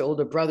sister,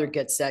 older brother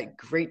gets that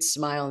great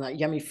smile and that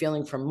yummy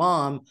feeling from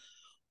mom.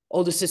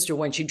 Older sister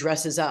when she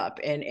dresses up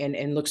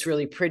and looks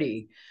really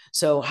pretty.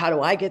 So how do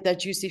I get that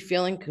juicy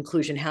feeling?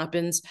 Conclusion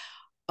happens.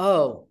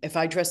 Oh, if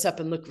I dress up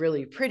and look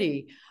really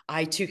pretty,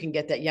 I too can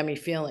get that yummy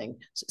feeling.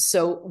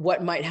 So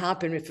what might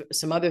happen if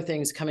some other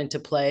things come into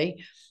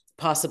play,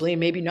 possibly,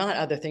 maybe not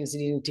other things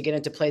needing to get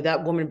into play,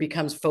 that woman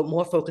becomes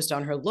more focused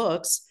on her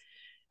looks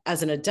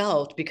as an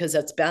adult, because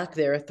that's back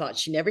there, a thought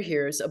she never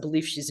hears, a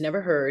belief she's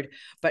never heard,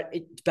 but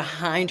it's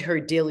behind her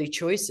daily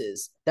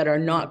choices that are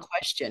not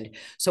questioned.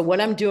 So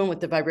what I'm doing with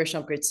the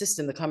vibrational upgrade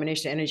system, the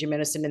combination of energy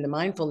medicine and the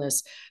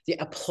mindfulness, the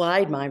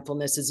applied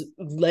mindfulness, is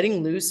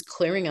letting loose,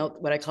 clearing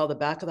out what I call the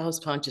back of the house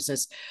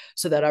consciousness,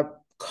 so that our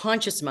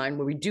conscious mind,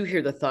 where we do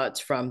hear the thoughts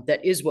from,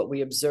 that is what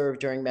we observe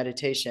during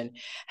meditation,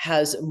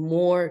 has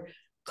more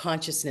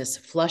consciousness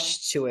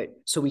flushed to it,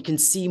 so we can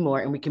see more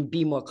and we can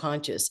be more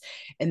conscious.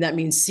 And that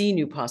means see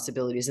new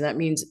possibilities. And that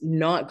means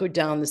not go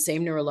down the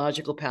same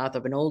neurological path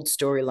of an old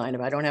storyline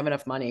of I don't have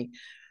enough money.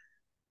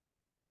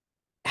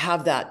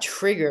 Have that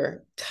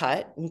trigger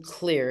cut and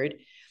cleared,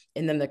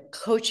 and then the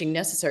coaching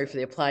necessary for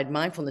the applied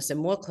mindfulness and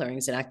more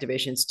clearings and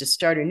activations to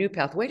start a new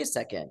path. Wait a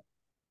second.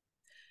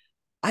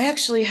 I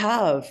actually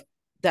have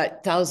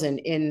that 1,000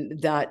 in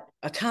that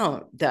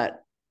account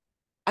that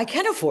I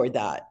can afford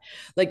that.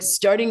 Like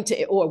starting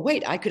to, or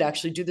wait, I could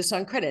actually do this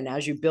on credit. And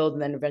as you build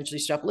and then eventually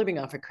stop living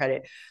off of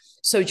credit.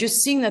 So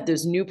just seeing that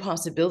there's new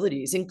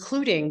possibilities,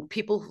 including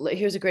people,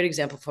 here's a great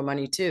example for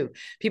money too.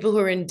 People who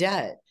are in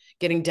debt,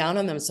 getting down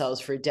on themselves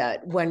for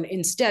debt, when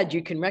instead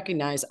you can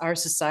recognize our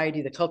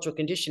society, the cultural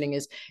conditioning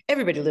is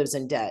everybody lives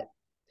in debt.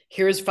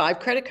 Here's 5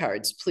 credit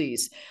cards,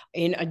 please,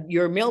 in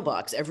your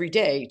mailbox every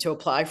day to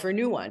apply for a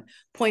new one.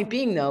 Point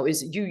being, though,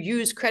 is you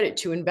use credit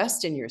to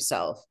invest in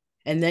yourself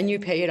and then you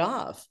pay it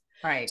off.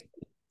 Right.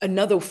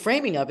 Another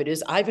framing of it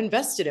is I've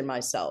invested in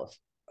myself.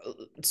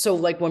 So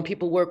like when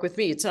people work with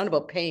me, it's not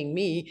about paying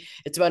me,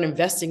 it's about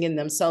investing in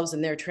themselves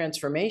and their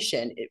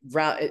transformation.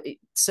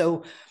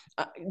 So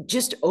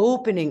just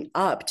opening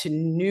up to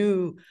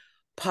new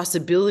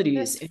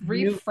possibilities. Just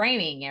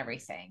reframing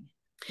everything,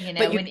 you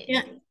know,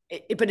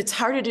 but it's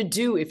harder to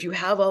do if you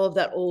have all of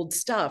that old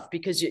stuff,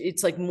 because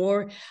it's like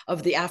more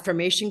of the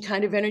affirmation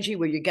kind of energy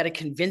where you got to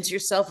convince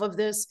yourself of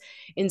this.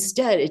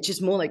 Instead, it's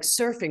just more like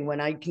surfing when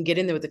I can get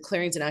in there with the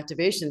clearings and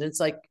activations. It's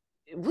like,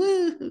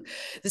 woo,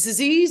 this is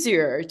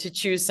easier to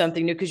choose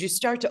something new because you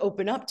start to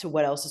open up to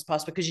what else is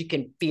possible because you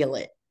can feel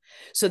it.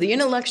 So the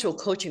intellectual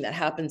coaching that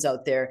happens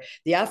out there,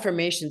 the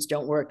affirmations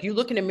don't work. You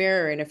look in a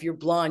mirror and if you're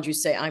blonde, you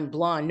say, I'm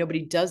blonde.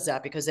 Nobody does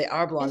that because they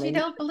are blonde. You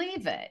don't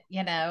believe it,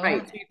 you know?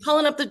 Right. So you're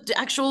pulling up the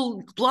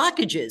actual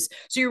blockages.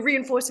 So you're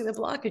reinforcing the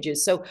blockages.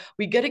 So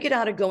we got to get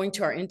out of going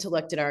to our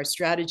intellect and our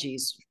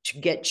strategies to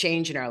get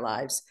change in our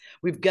lives.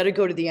 We've got to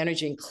go to the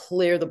energy and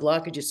clear the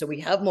blockages. So we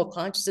have more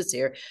consciousness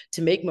here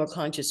to make more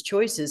conscious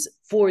choices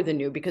for the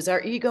new, because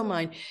our ego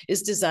mind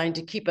is designed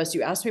to keep us.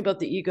 You asked me about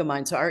the ego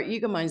mind. So our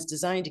ego mind is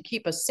designed to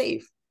keep us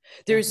safe.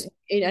 There's,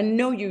 I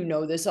know you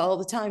know this all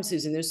the time,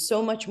 Susan, there's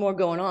so much more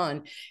going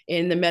on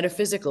in the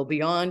metaphysical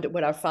beyond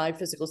what our 5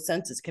 physical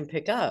senses can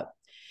pick up.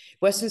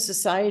 Western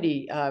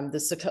society,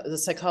 the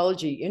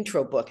psychology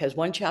intro book has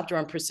 1 chapter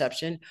on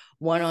perception,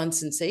 1 on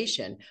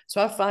sensation.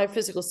 So our 5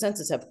 physical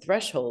senses have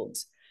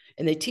thresholds,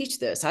 and they teach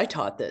this. I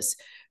taught this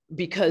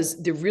because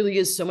there really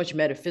is so much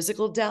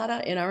metaphysical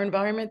data in our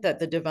environment that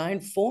the divine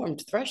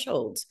formed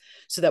thresholds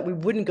so that we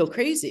wouldn't go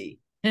crazy.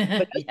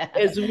 But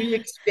as we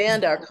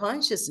expand our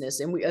consciousness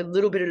and we a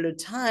little bit at a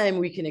time,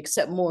 we can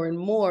accept more and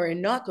more and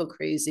not go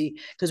crazy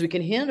because we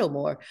can handle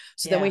more.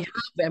 So then we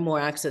have more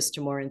access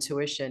to more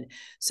intuition.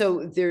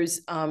 So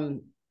there's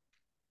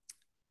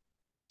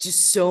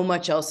just so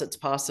much else that's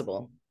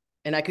possible.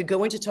 And I could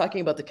go into talking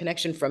about the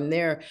connection from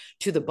there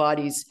to the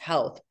body's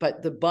health.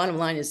 But the bottom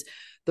line is,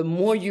 the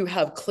more you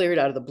have cleared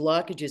out of the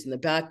blockages in the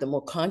back, the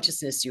more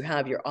consciousness you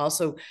have. You're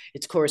also,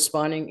 it's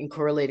corresponding and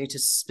correlating to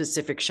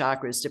specific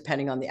chakras,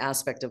 depending on the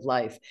aspect of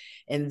life.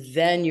 And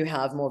then you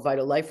have more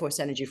vital life force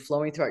energy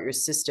flowing throughout your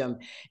system.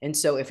 And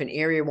so if an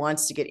area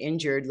wants to get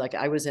injured, like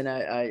I was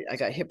I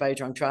got hit by a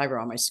drunk driver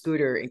on my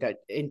scooter and got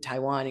in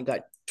Taiwan and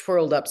got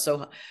twirled up.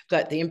 So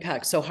got the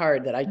impact so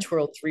hard that I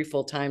twirled 3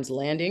 full times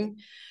landing.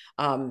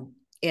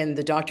 And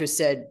the doctor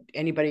said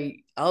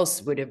anybody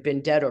else would have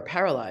been dead or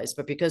paralyzed.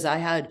 But because I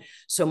had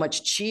so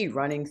much chi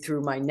running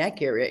through my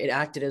neck area, it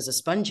acted as a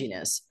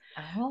sponginess.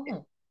 Oh.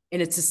 And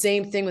it's the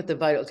same thing with the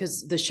vital,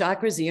 because the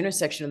chakra is the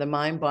intersection of the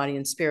mind, body,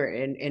 and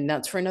spirit. And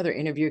that's for another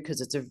interview because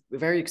it's a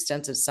very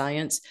extensive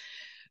science.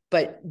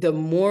 But the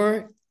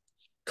more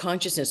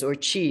consciousness or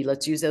chi,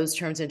 let's use those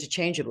terms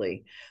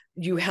interchangeably,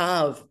 you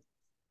have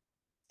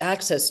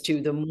access to,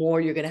 the more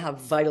you're going to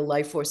have vital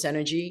life force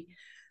energy,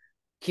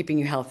 keeping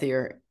you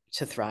healthier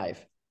to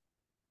thrive.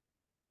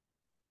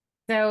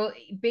 So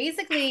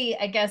basically,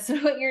 I guess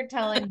what you're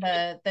telling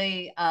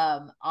the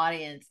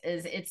audience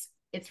is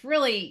it's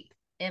really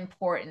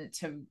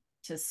important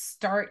to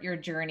start your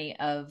journey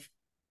of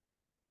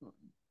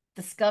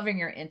discovering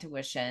your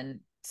intuition,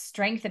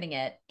 strengthening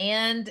it,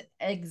 and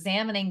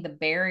examining the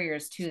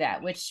barriers to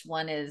that. Which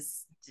one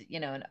is,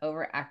 an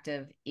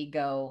overactive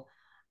ego,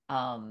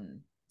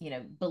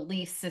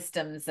 belief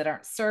systems that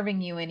aren't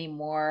serving you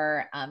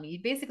anymore. You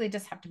basically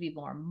just have to be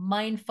more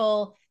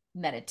mindful.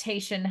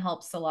 Meditation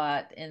helps a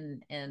lot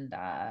in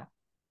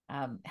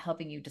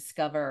helping you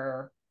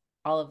discover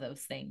all of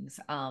those things.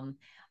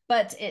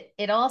 But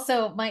it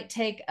also might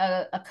take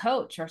a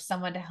coach or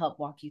someone to help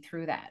walk you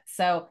through that.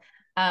 So,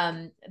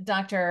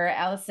 Dr.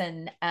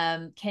 Alison,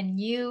 can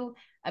you,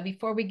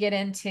 before we get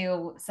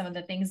into some of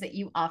the things that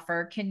you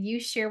offer, can you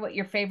share what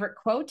your favorite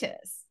quote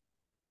is?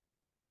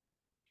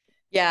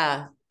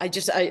 Yeah, I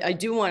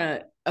do want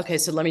to, okay,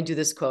 so let me do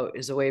this quote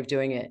as a way of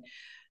doing it.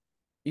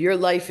 Your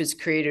life is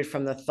created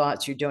from the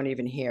thoughts you don't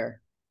even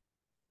hear.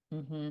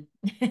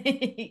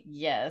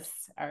 Yes,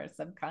 our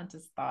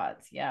subconscious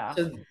thoughts. Yeah.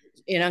 So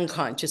in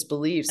unconscious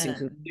beliefs and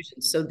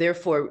conclusions. So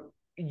therefore,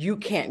 you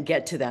can't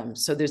get to them.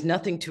 So there's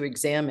nothing to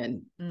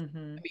examine. I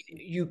mean,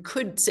 you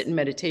could sit in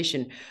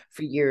meditation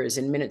for years,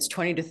 and minutes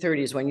 20 to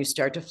 30 is when you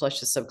start to flush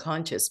the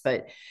subconscious.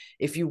 But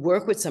if you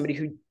work with somebody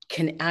who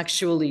can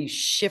actually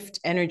shift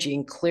energy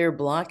and clear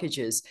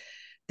blockages,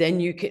 then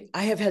you can.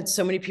 I have had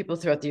so many people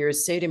throughout the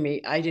years say to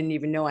me, I didn't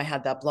even know I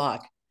had that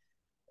block.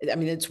 I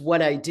mean, it's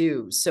what I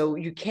do. So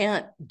you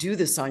can't do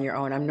this on your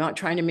own. I'm not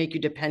trying to make you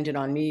dependent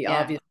on me,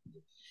 obviously.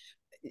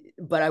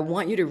 But I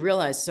want you to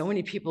realize so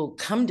many people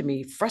come to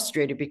me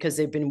frustrated because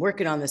they've been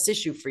working on this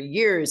issue for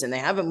years and they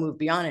haven't moved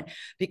beyond it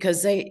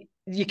because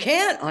you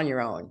can't on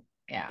your own.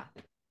 Yeah.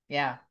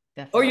 Yeah.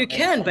 Definitely. Or you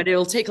can, but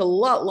it'll take a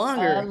lot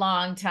longer. A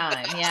long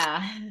time.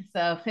 Yeah.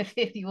 So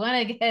if you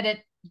want to get it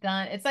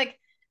done, it's like,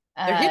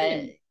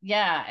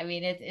 yeah, I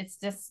mean, it's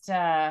just,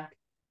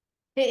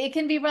 it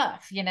can be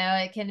rough,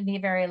 it can be a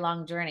very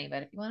long journey,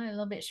 but if you want it a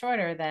little bit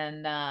shorter,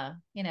 then,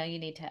 you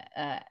need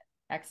to,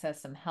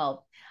 access some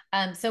help.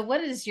 So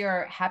what is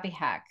your happy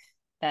hack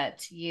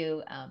that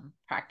you,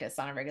 practice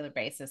on a regular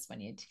basis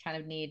when you kind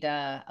of need,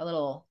 a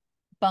little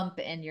bump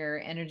in your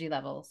energy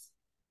levels?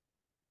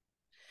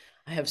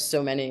 I have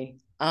so many.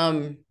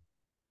 The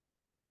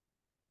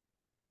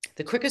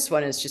quickest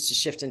one is just to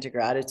shift into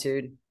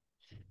gratitude.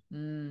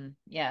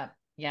 Yeah.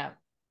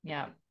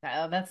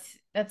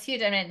 That's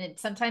huge. I mean,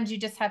 sometimes you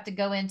just have to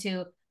go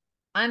into,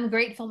 I'm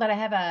grateful that I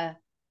have a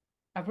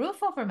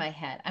roof over my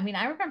head. I mean,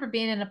 I remember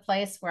being in a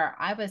place where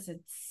I was in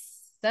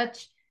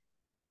such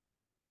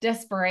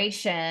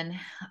desperation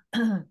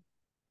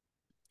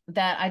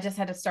that I just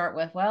had to start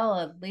with, well,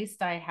 at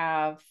least I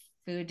have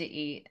food to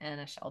eat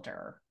and a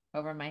shelter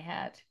over my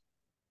head.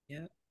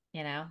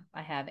 Yeah.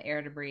 I have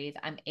air to breathe.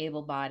 I'm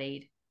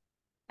able-bodied.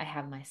 I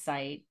have my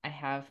sight. I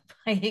have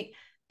my,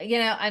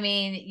 I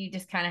mean, you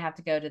just kind of have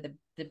to go to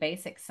the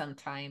basics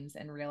sometimes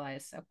and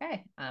realize,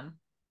 okay,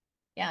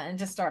 yeah, and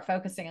just start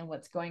focusing on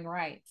what's going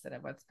right instead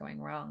of what's going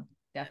wrong.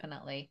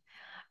 Definitely.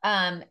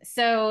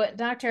 So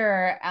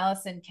Dr.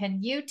 Alison,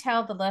 can you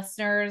tell the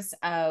listeners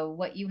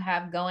what you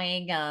have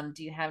going?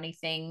 Do you have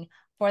anything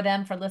for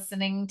them for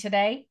listening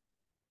today?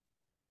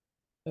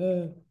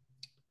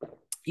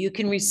 You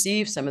can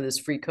receive some of this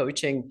free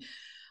coaching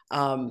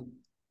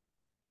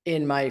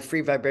in my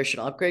free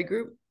vibrational upgrade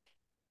group.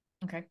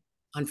 Okay.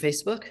 On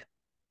Facebook.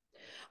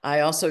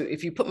 I also,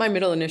 if you put my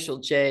middle initial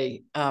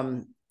J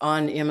on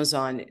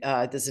Amazon,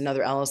 there's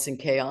another Alison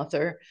K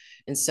author.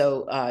 And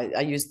so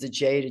I use the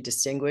J to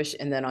distinguish.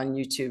 And then on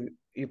YouTube,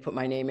 you put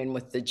my name in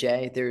with the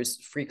J.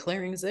 There's free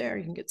clearings there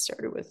you can get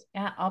started with.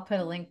 Yeah, I'll put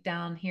a link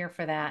down here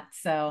for that.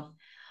 So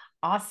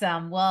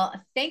awesome. Well,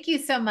 thank you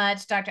so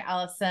much, Dr.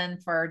 Alison,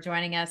 for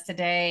joining us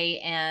today.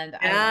 And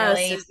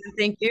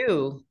thank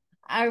you.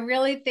 I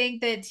really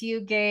think that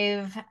you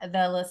gave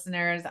the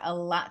listeners a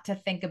lot to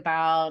think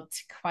about,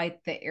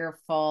 quite the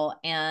earful.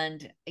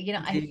 And,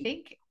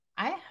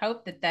 I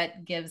hope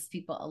that gives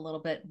people a little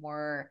bit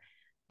more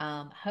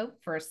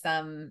hope for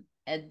some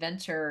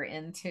adventure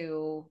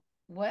into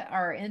what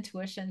our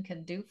intuition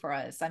can do for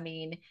us. I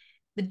mean,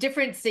 the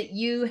difference that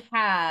you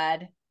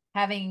had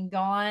having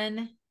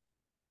gone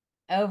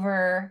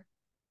over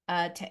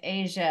to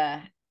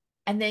Asia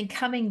and then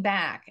coming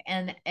back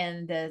and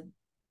the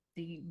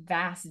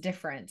vast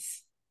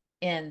difference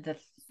in the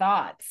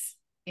thoughts,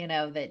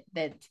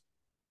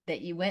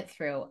 that you went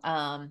through.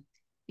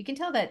 You can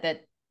tell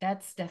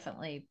that's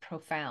definitely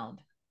profound.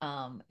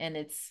 And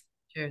it's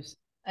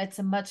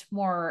a much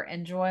more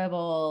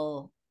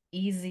enjoyable,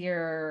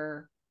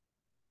 easier,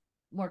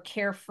 more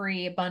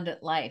carefree,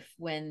 abundant life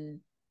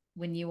when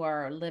you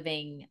are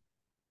living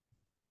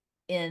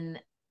in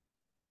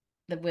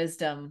the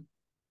wisdom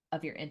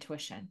of your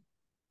intuition.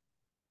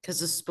 Because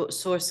the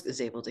source is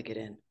able to get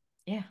in.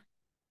 Yeah.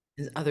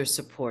 And other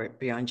support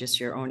beyond just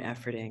your own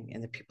efforting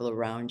and the people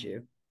around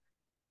you.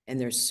 And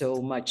there's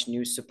so much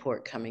new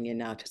support coming in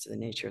now because of the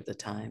nature of the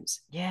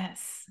times.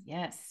 Yes.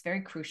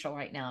 Very crucial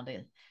right now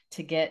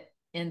to get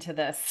into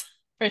this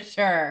for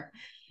sure.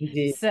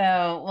 Indeed.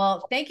 So,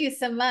 well, thank you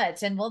so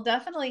much. And we'll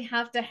definitely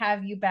have to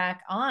have you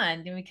back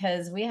on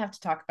because we have to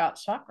talk about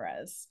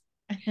chakras.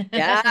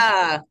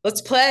 Yeah,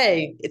 let's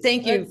play.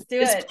 Thank you. Let's do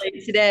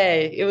it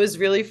today. It was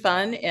really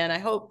fun. And I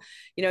hope,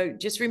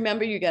 just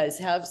remember, you guys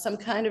have some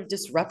kind of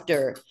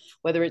disruptor,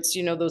 whether it's,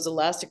 those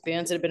elastic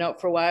bands that have been out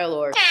for a while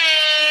or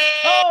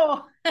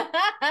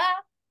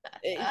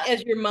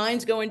as your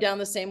mind's going down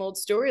the same old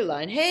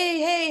storyline.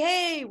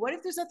 Hey, what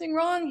if there's nothing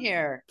wrong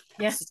here?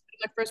 Yeah. This is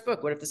my first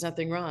book. What if there's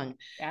nothing wrong?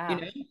 Yeah.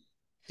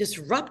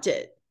 Disrupt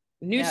it.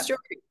 New story.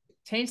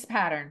 Change the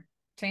pattern.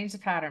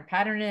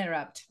 Pattern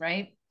interrupt,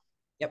 right?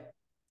 Yep.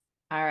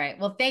 All right.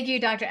 Well, thank you,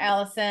 Dr.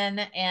 Alison,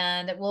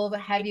 and we'll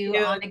have you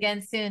on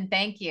again soon.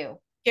 Thank you.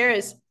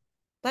 Cheers.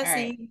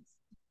 Blessings.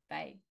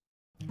 Right.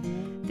 Bye.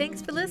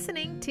 Thanks for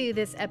listening to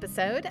this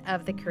episode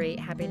of the Create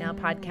Happy Now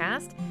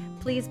podcast.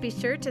 Please be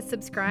sure to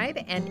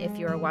subscribe, and if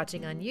you are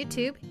watching on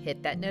YouTube,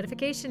 hit that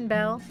notification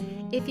bell.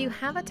 If you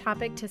have a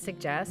topic to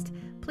suggest,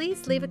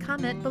 please leave a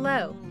comment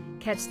below.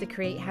 Catch the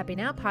Create Happy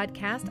Now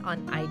podcast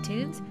on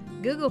iTunes,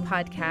 Google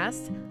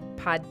Podcasts,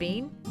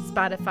 Podbean,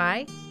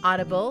 Spotify,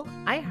 Audible,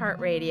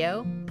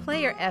 iHeartRadio,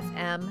 Player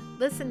FM,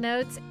 Listen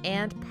Notes,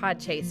 and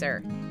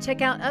Podchaser.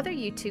 Check out other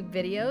YouTube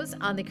videos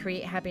on the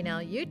Create Happy Now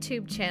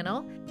YouTube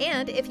channel.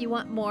 And if you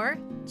want more,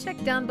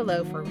 check down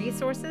below for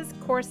resources,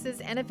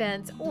 courses, and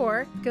events,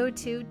 or go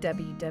to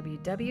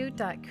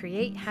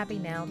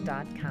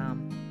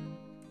www.createhappynow.com.